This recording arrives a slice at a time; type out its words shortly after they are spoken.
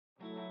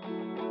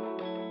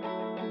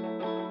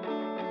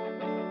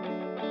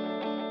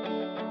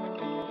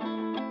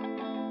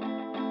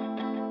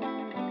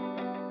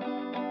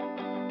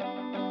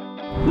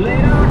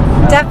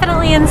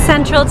Definitely in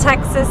central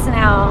Texas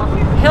now.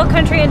 Hill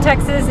country in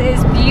Texas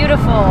is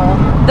beautiful.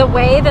 The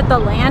way that the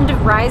land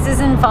rises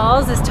and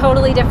falls is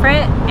totally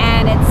different,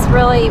 and it's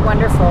really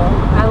wonderful.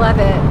 I love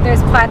it.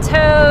 There's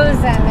plateaus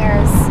and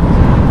there's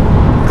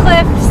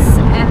cliffs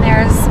and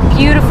there's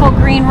beautiful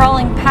green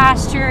rolling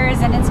pastures,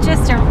 and it's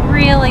just a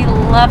really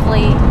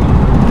lovely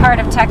part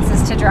of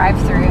Texas to drive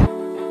through.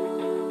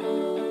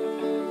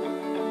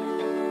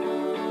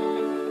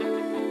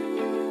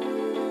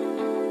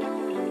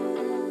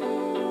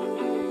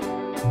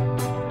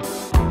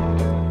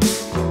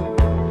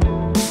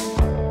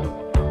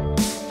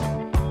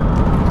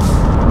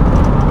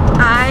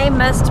 I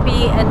must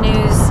be a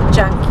news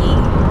junkie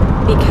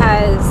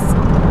because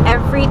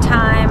every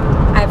time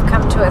I've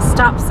come to a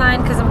stop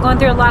sign, because I'm going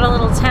through a lot of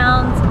little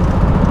towns,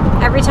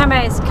 every time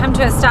I come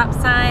to a stop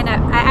sign,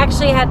 I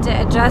actually had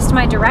to adjust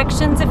my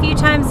directions a few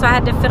times, so I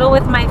had to fiddle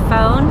with my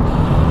phone,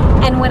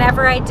 and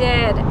whenever I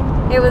did,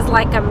 it was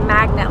like a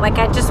magnet. Like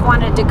I just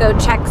wanted to go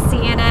check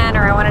CNN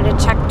or I wanted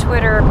to check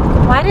Twitter.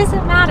 Why does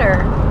it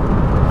matter?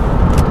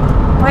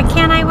 Why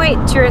can't I wait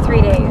 2 or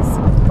 3 days?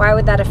 Why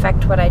would that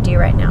affect what I do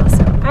right now?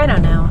 So I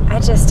don't know.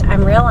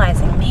 I'm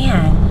realizing,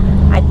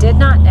 man, I did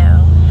not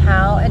know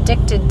how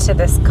addicted to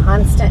this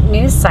constant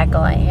news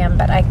cycle I am,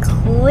 but I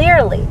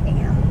clearly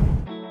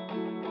am.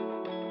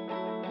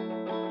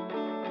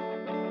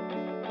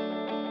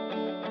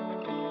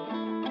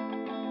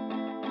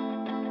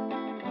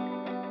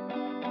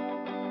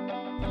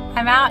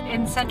 I'm out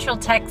in central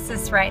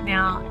Texas right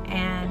now,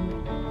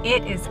 and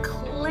it is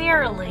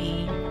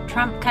clearly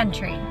Trump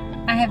country.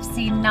 I have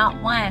seen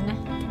not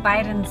one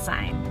Biden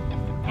sign,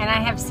 and I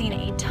have seen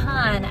a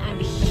ton of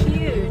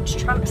huge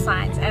Trump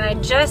signs, and I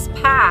just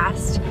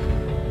passed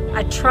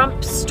a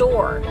Trump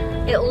store.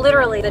 It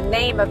literally, the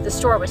name of the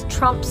store was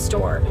Trump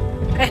Store,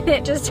 and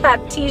it just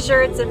had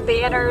t-shirts and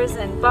banners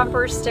and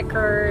bumper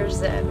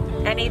stickers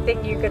and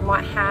anything you could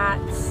want,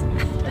 hats.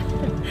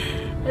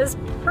 It's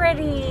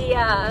pretty,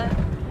 I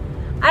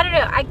don't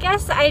know, I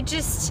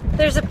guess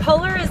there's a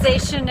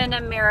polarization in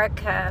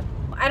America.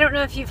 I don't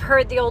know if you've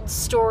heard the old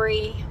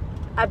story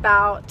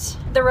about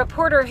the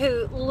reporter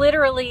who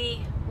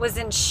literally was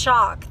in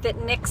shock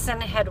that Nixon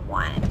had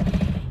won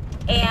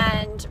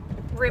and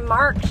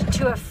remarked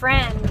to a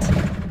friend,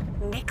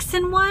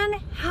 "Nixon won?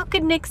 How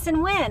could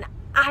Nixon win?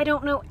 I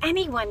don't know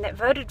anyone that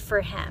voted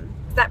for him."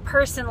 That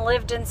person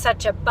lived in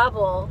such a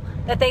bubble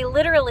that they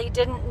literally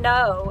didn't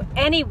know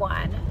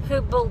anyone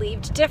who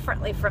believed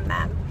differently from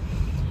them.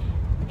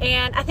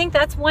 And I think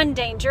that's one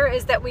danger,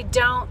 is that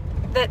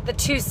that the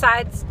two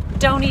sides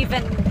don't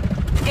even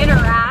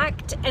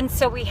interact, and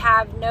so we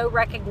have no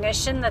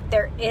recognition that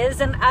there is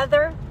an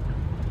other.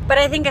 But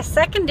I think a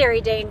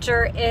secondary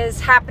danger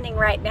is happening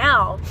right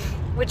now,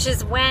 which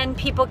is when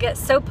people get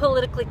so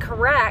politically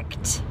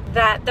correct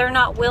that they're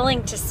not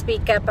willing to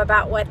speak up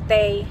about what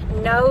they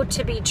know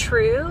to be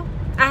true.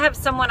 I have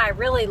someone I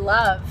really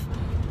love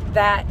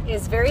that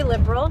is very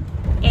liberal,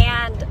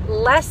 and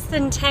less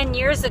than 10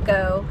 years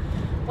ago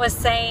was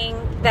saying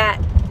that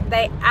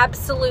they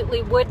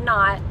absolutely would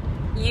not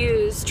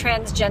use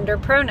transgender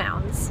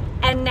pronouns.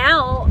 And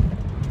now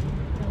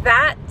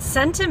that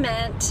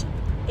sentiment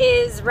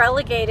is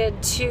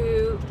relegated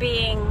to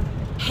being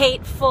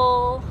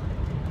hateful.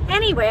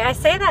 Anyway, I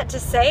say that to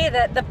say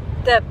that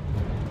the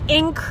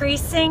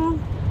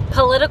increasing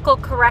political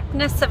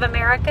correctness of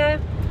America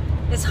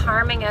is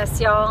harming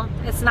us, y'all.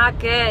 It's not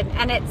good,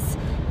 and it's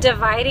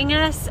dividing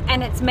us,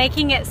 and it's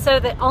making it so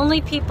that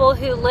only people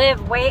who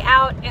live way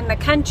out in the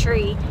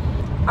country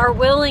are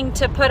willing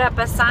to put up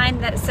a sign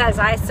that says,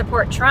 "I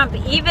support Trump,"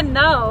 even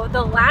though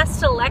the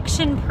last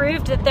election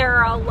proved that there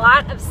are a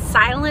lot of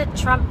silent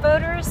Trump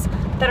voters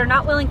that are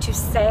not willing to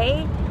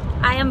say,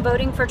 "I am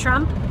voting for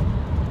Trump,"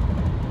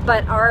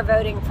 but are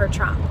voting for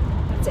Trump.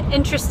 It's an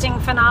interesting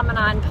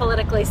phenomenon,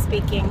 politically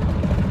speaking.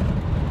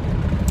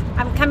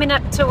 I'm coming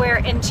up to where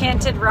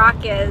Enchanted Rock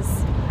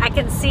is. I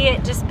can see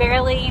it just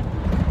barely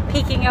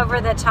peeking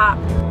over the top.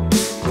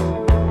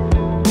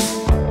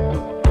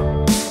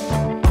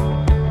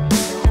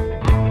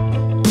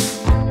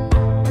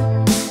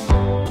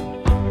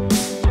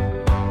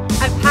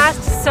 I've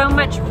passed so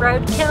much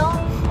roadkill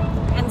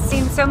and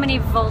seen so many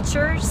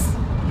vultures,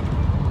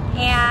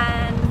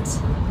 and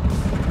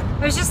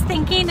I was just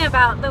thinking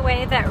about the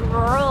way that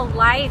rural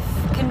life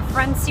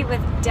confronts you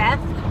with death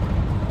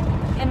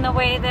in the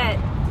way that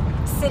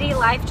city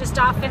life just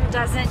often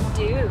doesn't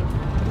do.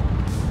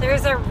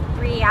 There's a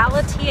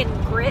reality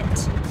and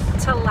grit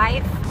to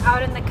life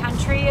out in the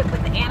country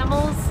with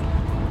animals,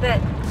 that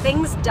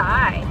things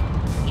die,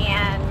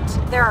 and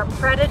there are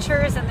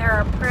predators and there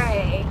are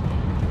prey,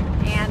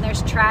 and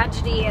there's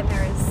tragedy, and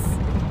there's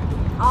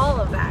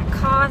all of that.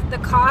 The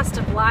cost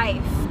of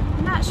life.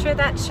 I'm not sure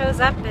that shows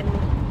up in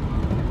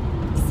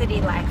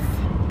city life.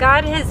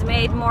 God has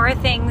made more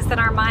things than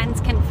our minds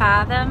can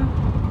fathom,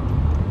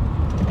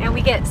 and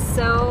we get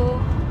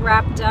so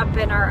wrapped up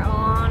in our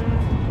own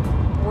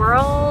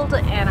world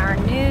and our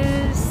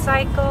news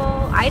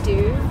cycle. I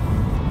do.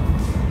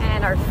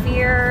 And our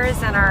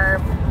fears and our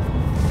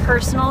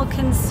personal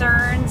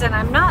concerns, and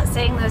I'm not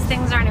saying those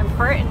things aren't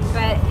important,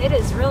 but it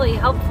is really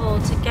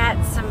helpful to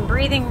get some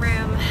breathing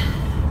room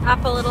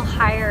up a little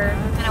higher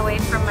and away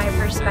from my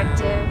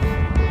perspective.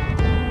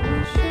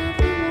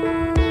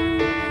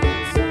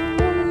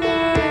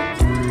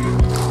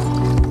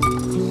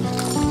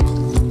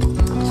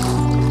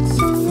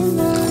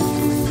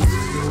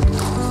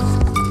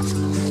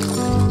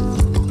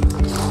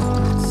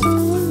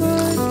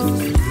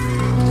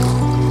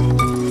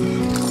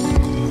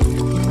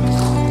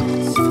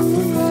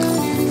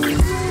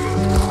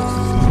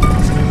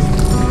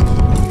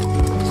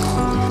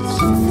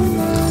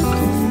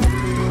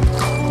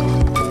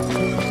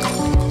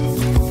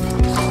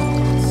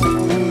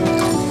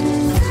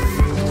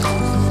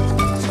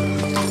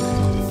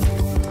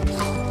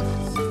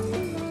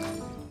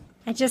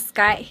 I just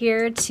got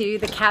here to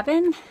the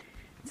cabin.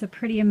 It's a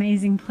pretty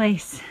amazing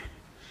place.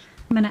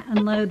 I'm gonna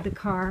unload the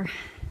car.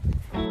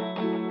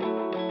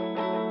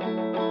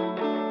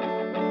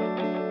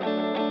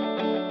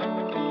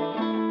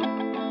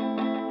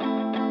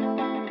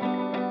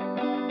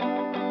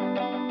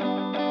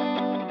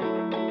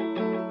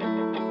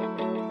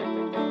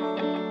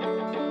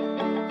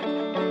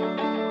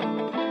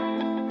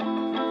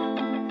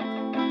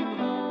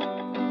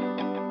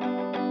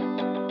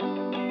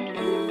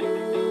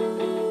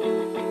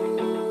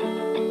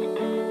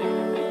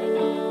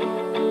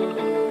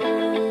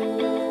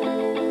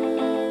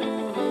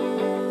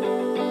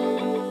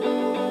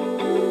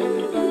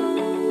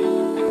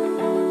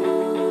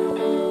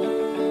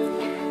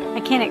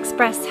 I can't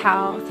express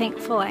how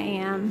thankful I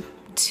am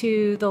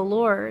to the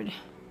Lord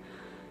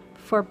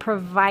for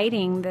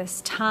providing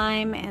this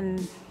time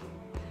and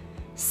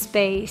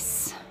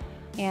space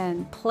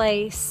and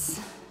place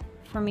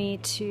for me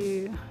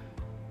to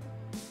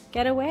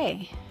get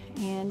away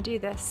and do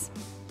this.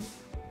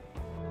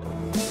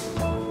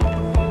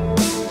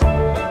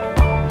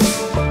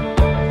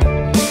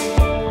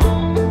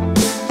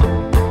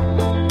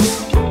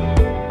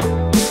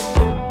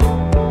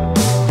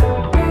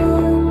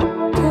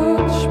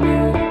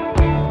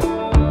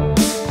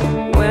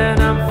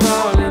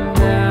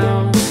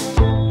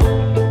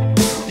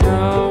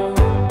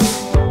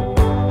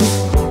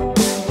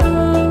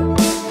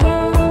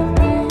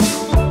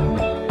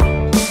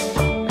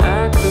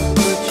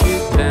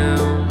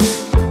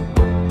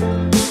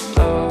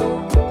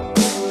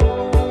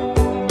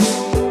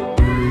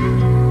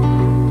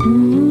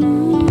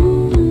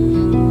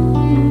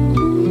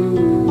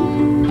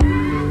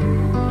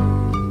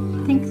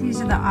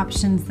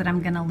 Options that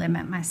I'm going to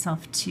limit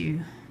myself to.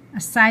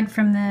 Aside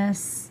from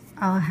this,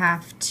 I'll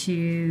have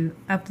to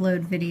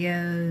upload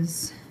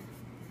videos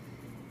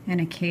and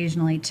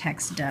occasionally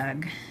text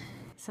Doug.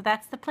 So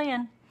that's the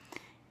plan.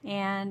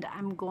 And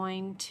I'm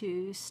going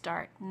to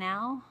start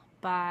now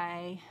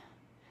by,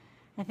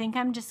 I think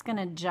I'm just going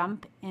to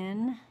jump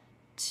in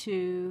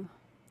to,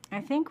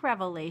 I think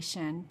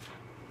Revelation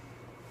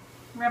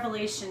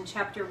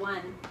chapter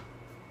 1.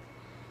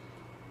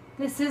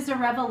 This is a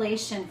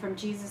revelation from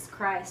Jesus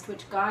Christ,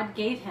 which God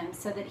gave him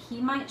so that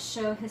he might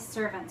show his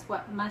servants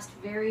what must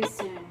very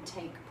soon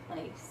take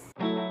place.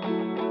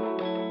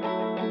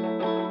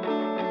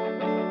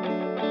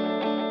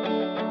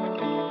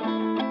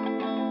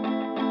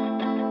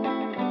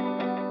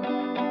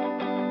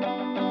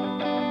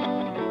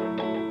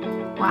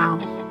 Wow.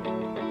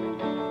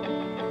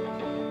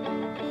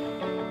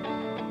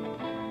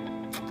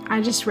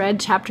 I just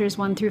read chapters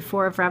 1 through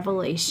 4 of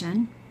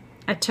Revelation.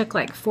 I took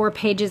like 4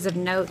 pages of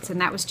notes,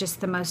 and that was just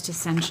the most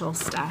essential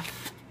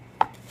stuff.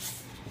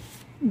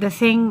 The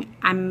thing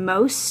I'm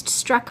most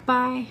struck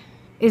by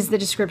is the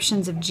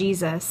descriptions of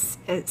Jesus.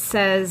 It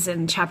says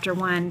in chapter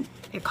 1,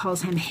 it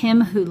calls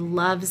him who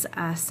loves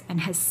us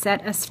and has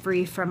set us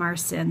free from our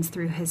sins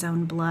through his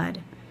own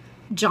blood.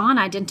 John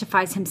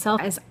identifies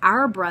himself as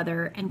our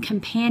brother and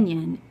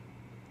companion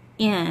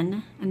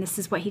in, and this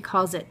is what he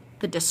calls it,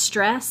 the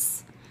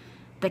distress,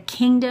 the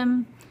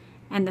kingdom,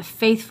 and the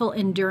faithful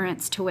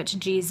endurance to which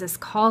Jesus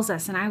calls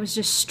us. And I was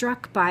just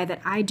struck by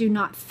that. I do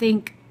not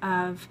think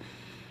of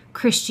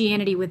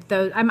Christianity with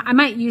those. I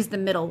might use the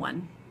middle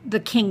one,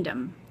 the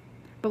kingdom.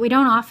 But we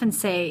don't often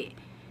say,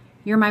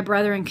 you're my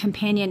brother and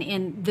companion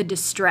in the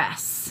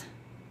distress.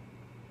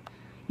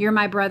 You're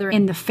my brother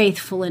in the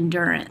faithful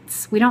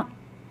endurance. We don't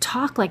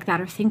talk like that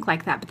or think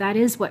like that, but that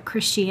is what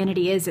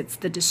Christianity is. It's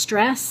the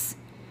distress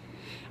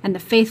and the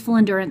faithful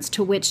endurance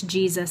to which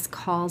Jesus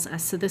calls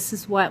us. So this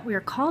is what we're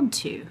called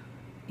to.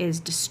 Is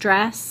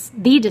distress,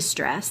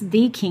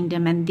 the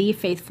kingdom, and the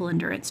faithful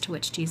endurance to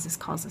which Jesus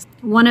calls us.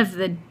 One of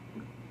the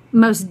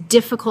most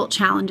difficult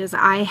challenges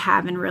I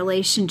have in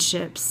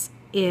relationships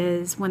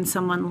is when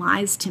someone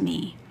lies to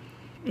me.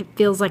 It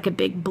feels like a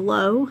big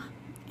blow,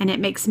 and it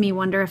makes me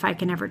wonder if I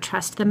can ever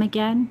trust them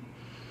again.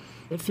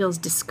 It feels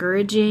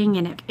discouraging,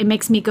 and it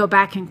makes me go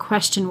back and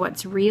question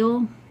what's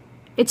real.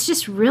 It's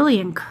just really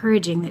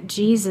encouraging that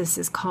Jesus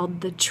is called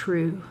the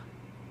true.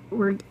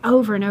 We're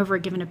over and over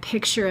given a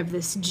picture of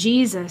this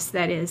Jesus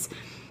that is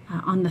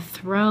on the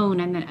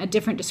throne, and then a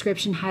different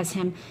description has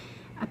him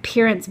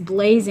appearance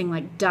blazing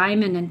like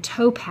diamond and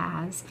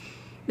topaz.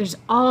 there's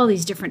all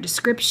these different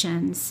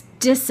descriptions,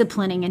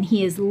 disciplining, and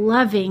he is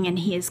loving, and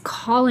he is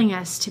calling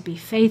us to be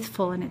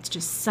faithful. And it's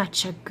just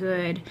such a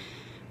good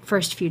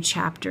first few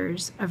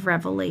chapters of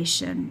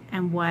Revelation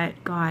and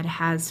what God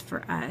has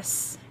for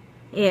us.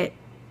 It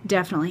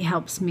definitely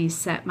helps me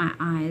set my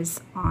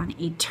eyes on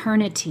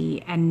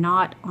eternity and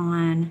not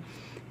on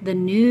the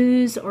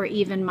news or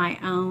even my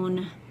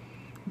own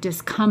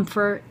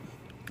discomfort.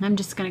 I'm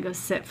just going to go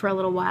sit for a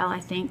little while, I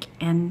think,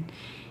 and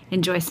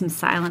enjoy some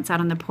silence out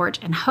on the porch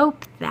and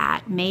hope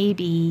that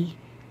maybe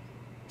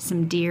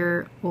some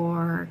deer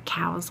or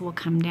cows will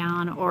come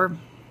down, or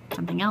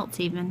something else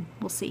even.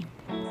 We'll see.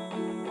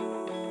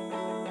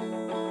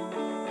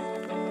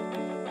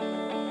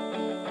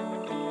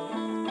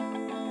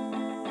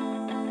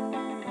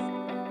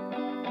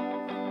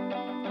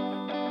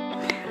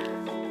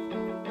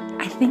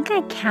 I think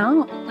I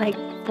count like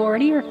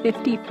 40 or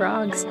 50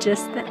 frogs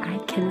just that I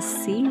can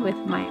see with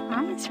my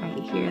eyes right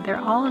here. They're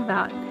all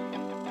about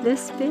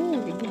this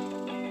big.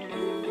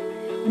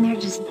 And they're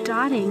just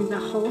dotting the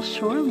whole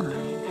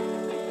shoreline.